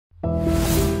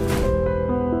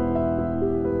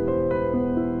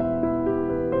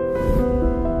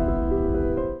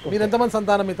మీరు ఎంతమంది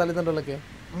సంతానం మీ తల్లిదండ్రులకి?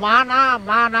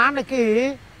 మా నాన్నకి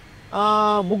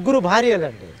 3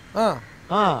 భార్యలండి.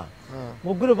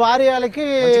 3 భార్యలకి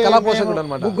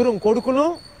ముగ్గురు కొడుకులు,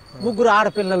 3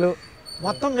 ఆడపిల్లలు,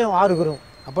 మొత్తం మేము 6.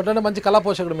 అప్పట్లో మంచి కళా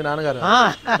పోషకుడు మీ నాన్నగారు.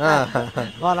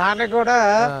 మా నాన్న కూడా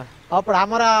అప్పుడు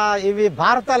ఇవి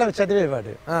భారతాలకు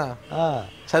చదివేవాడు.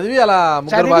 చదివి అలా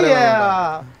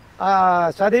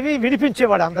చదివి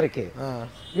వినిపించేవాడు అందరికి.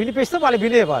 వినిపిస్తే వాళ్ళు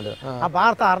వినేవాళ్ళు. ఆ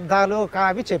భారత అర్థాలు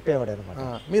కావి చెప్పేవాడు అనమాట.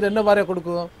 మీరు ఎన్నో భార్య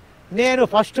కొడుకు? నేను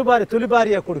ఫస్ట్ భార్య, తొలి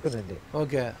భార్య కొడుకునండి.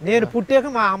 ఓకే. నేను పుట్టాక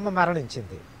మా అమ్మ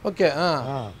మరణించింది. ఓకే.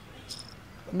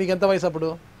 మీకు ఎంత వయసు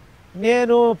అప్పుడు?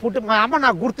 నేను మా అమ్మ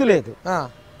నాకు గుర్తులేదు.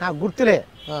 నాకు గుర్తులే.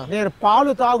 నేను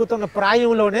పాలు తాగుతున్న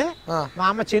ప్రాయంలోనే మా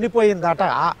అమ్మ చనిపోయిందట.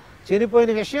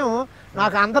 చనిపోయిన విషయం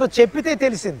నాకు అందరూ చెప్పితే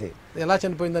తెలిసింది. ఎలా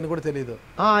చనిపోయిందని కూడా తెలియదు.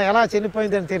 ఎలా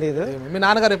చనిపోయిందని తెలియదు. మీ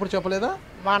నాన్నగారు ఎప్పుడు చెప్పలేదా?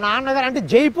 మా నాన్నగారు అంటే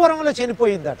జైపురంలో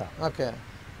చనిపోయిందట. ఓకే.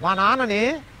 మా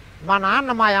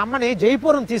నాన్న మా అమ్మని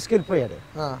జైపురం తీసుకెళ్ళిపోయాడు.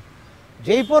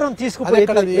 జైపురం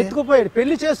ఎత్తుకుపోయాడు.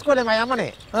 పెళ్లి చేసుకోలే మా అమ్మని,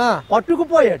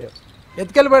 పట్టుకుపోయాడు.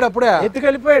 ఎత్తుకెళ్ళిపోయాడు. అప్పుడే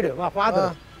ఎత్తుకెళ్ళిపోయాడు మా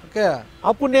ఫాదర్.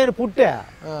 అప్పుడు నేను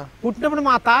పుట్టినప్పుడు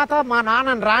మా తాత మా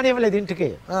నాన్నని రానివ్వలేదు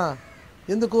ఇంటికి.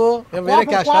 ఎందుకు? వేరే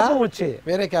క్యాస్ట్ వచ్చి.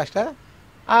 వేరే క్యాస్ట్?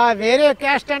 వేరే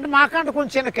క్యాస్ట్ అంటే మాకంటే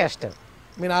కొంచెం చిన్న క్యాస్ట్.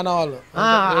 మీ నాన్న వాళ్ళు?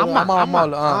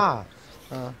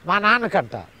 మా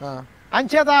నాన్నకంట.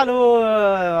 అంచేతాలు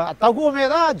తగువ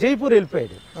మీద జైపూర్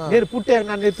వెళ్ళిపోయాడు. నేను పుట్టాక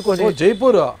నన్ను ఎత్తుకొని.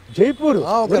 జైపూర్?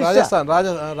 రాజస్థాన్.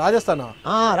 రాజస్థాన్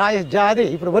అది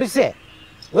ఇప్పుడు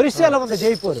ఒరిస్సాలో ఉంది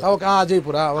జైపూర్.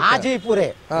 జైపూరే.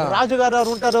 రాజుగారు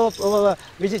ఉంటారు,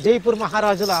 జైపూర్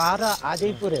మహారాజులు. ఆ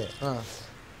జైపూరే.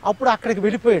 అప్పుడు అక్కడికి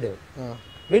వెళ్ళిపోయాడు.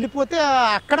 వెళ్ళిపోతే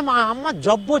అక్కడ మా అమ్మ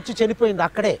జబ్బు వచ్చి చనిపోయింది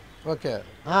అక్కడే. ఓకే.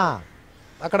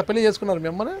 అక్కడ పెళ్లి చేసుకున్నారు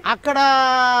మిమ్మల్ని? అక్కడ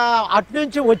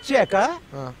అటునుంచి వచ్చాక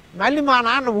మళ్ళీ మా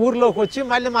నాన్న ఊర్లోకి వచ్చి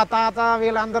మళ్ళీ మా తాత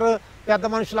వీళ్ళందరూ పెద్ద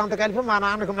మనుషులంతా కలిపి మా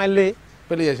నాన్నకు మళ్ళీ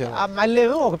పెళ్లి చేశారు. మళ్ళీ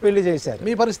ఒక పెళ్లి చేశారు.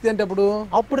 మీ పరిస్థితి అంటే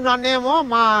అప్పుడు నన్నేమో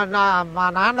మా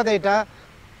నాన్నదైట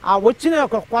వచ్చిన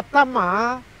ఒక కొత్త అమ్మ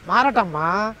మారటమ్మ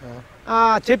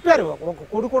చెప్పారు, ఒక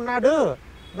కొడుకున్నాడు,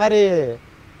 మరి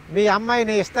మీ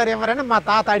అమ్మాయిని ఇస్తారేమరని మా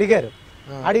తాత అడిగారు.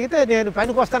 అడిగితే నేను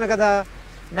పనికి వస్తాను కదా,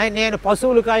 నేను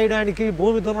పశువులు కాయడానికి,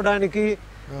 భూమి దున్నడానికి,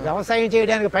 వ్యవసాయం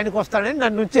చేయడానికి పనికి వస్తానని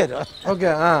నన్ను ఉంచారు.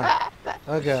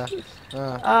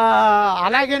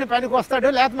 అలాగే పనికి వస్తాడు,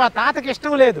 లేకపోతే మా తాతకి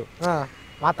ఇష్టం లేదు.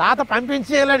 మా తాత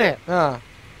పంపించేయాలనే.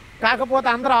 కాకపోతే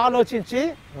అందరూ ఆలోచించి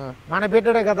మన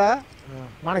బిడ్డడే కదా,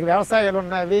 మనకి వ్యవసాయాలు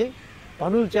ఉన్నవి,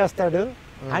 పనులు చేస్తాడు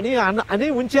అని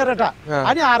ఉంచారట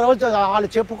అని ఆ రోజు వాళ్ళు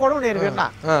చెప్పుకోవడం నేను విన్నా.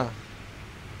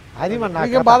 అది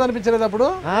బాధ అనిపించలేదు అప్పుడు?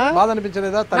 బాధ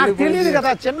అనిపించలేదా? నాకు తెలియదు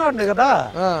కదా, చిన్నవాడిని కదా.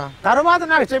 తర్వాత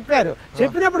నాకు చెప్పారు.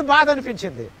 చెప్పినప్పుడు బాధ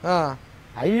అనిపించింది.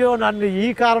 అయ్యో నన్ను ఈ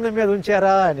కారణం మీద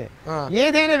ఉంచారా అని.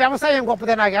 ఏదైనా వ్యవసాయం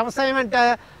గొప్పదే. నాకు వ్యవసాయం అంటే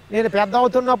నేను పెద్ద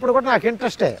అవుతున్నప్పుడు కూడా నాకు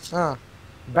ఇంట్రెస్టే.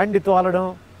 బండి తోలడం,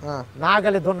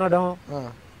 నాగలి దున్నడం,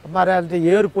 మరి అంటే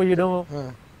ఏరు పొయ్యడం,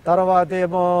 తర్వాత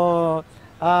ఏమో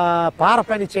పార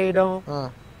పని చేయడం,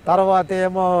 తర్వాత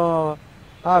ఏమో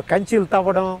కంచీలు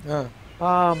తవ్వడం,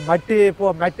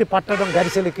 మట్టి పట్టడం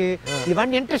గరిసెలకి,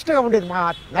 ఇవన్నీ ఇంట్రెస్ట్ గా ఉండేది. మా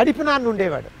నడిపి నాన్న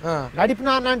ఉండేవాడు. నడిపి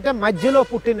నాన్న అంటే మధ్యలో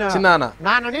పుట్టిన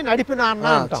నాన్నని నడిపి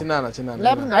నాన్న అంటాం,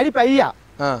 లేకపోతే నడిపి అయ్యా.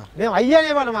 మేము అయ్యా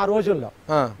అనేవాళ్ళం ఆ రోజుల్లో.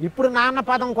 ఇప్పుడు నాన్న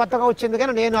పదం కొత్తగా వచ్చింది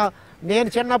కానీ నేను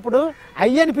చిన్నప్పుడు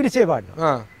అయ్యని పిలిచేవాడు.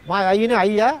 మా అయ్యని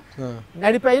అయ్యా,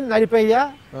 నడిపయ్యా,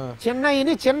 చిన్న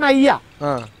అయ్యని చిన్న అయ్యా.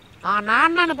 ఆ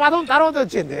నాన్న అనే పదం తర్వాత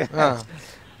వచ్చింది.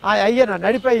 ఆ అయ్యన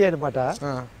నడిపయ్య అనమాట.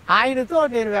 ఆయనతో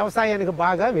నేను వ్యవసాయానికి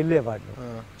బాగా వెళ్ళేవాడిని.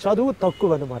 చదువు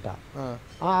తక్కువ అనమాట.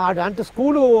 అంటే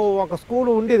ఒక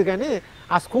స్కూలు ఉండేది కానీ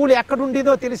ఆ స్కూల్ ఎక్కడ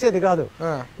ఉండేదో తెలిసేది కాదు.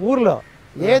 ఊర్లో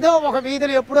ఏదో ఒక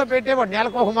వీధిలో ఎప్పుడో పెట్టేవాడు,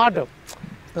 నెలకు ఒక మాట.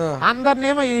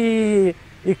 అందరినేమో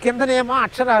ఈ కిందనేమో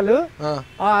అక్షరాలు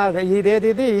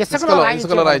ఇదేది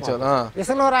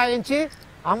ఇసుకలో రాయించి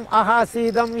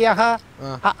అహాసీదం యహ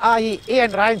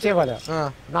అని రాయించేవాడు.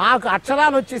 నాకు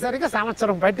అక్షరాలు వచ్చేసరికి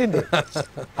సంవత్సరం పట్టింది.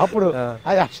 అప్పుడు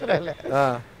అది అక్షరాలే.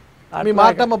 మీ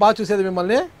మారటమ్మ బాగా చూసేది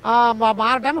మిమ్మల్ని? మా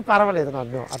మారటమ్మ పర్వాలేదు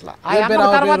నన్ను. అట్లా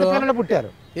తర్వాత పిల్లలు పుట్టారు.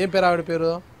 ఏం పేరు ఆవిడ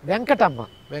పేరు? వెంకటమ్మ.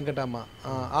 వెంకటమ్మ.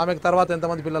 ఆమెకు తర్వాత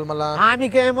ఎంతమంది పిల్లలు? మళ్ళా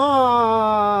ఆమెకేమో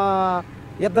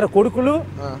 2 కొడుకులు,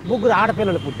 3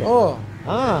 ఆడపిల్లలు పుట్టారు.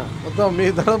 మొత్తం మీ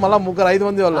మళ్ళీ 5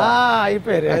 మంది వాళ్ళు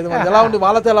అయిపోయారు. 5 మంది. ఎలా ఉండి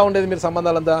వాళ్ళతో ఎలా ఉండేది మీరు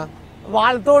సంబంధాలంతా?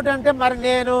 వాళ్ళతో అంటే మరి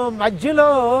నేను మధ్యలో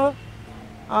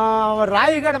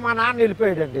రాయిగడ మా నాన్న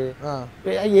వెళ్ళిపోయాడండి.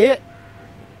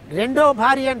 రెండో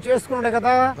భార్య అని చేసుకున్నాడు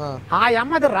కదా, ఆ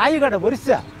అమ్మది రాయిగడ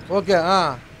ఒరిస్సా. ఓకే.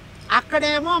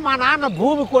 అక్కడేమో మా నాన్న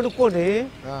భూమి కొనుక్కొని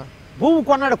భూమి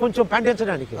కొన్నాడు కొంచెం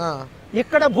పండించడానికి.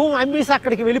 ఇక్కడ భూమి అమ్మేసి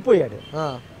అక్కడికి వెళ్ళిపోయాడు.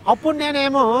 అప్పుడు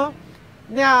నేనేమో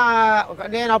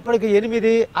నేను అప్పటికి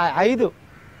 8, 5,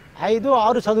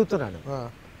 6 చదువుతున్నాను.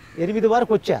 8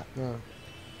 వరకు వచ్చా.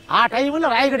 ఆ టైంలో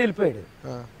రాయగడ వెళ్ళిపోయాడు.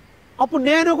 అప్పుడు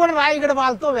నేను కూడా రాయగడ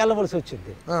వాళ్ళతో వెళ్ళవలసి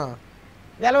వచ్చింది.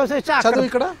 వెళ్ళవలసి వచ్చి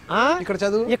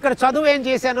ఇక్కడ చదువు ఏం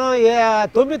చేశాను,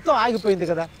 9తో ఆగిపోయింది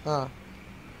కదా,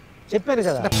 చెప్పాను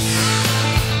కదా.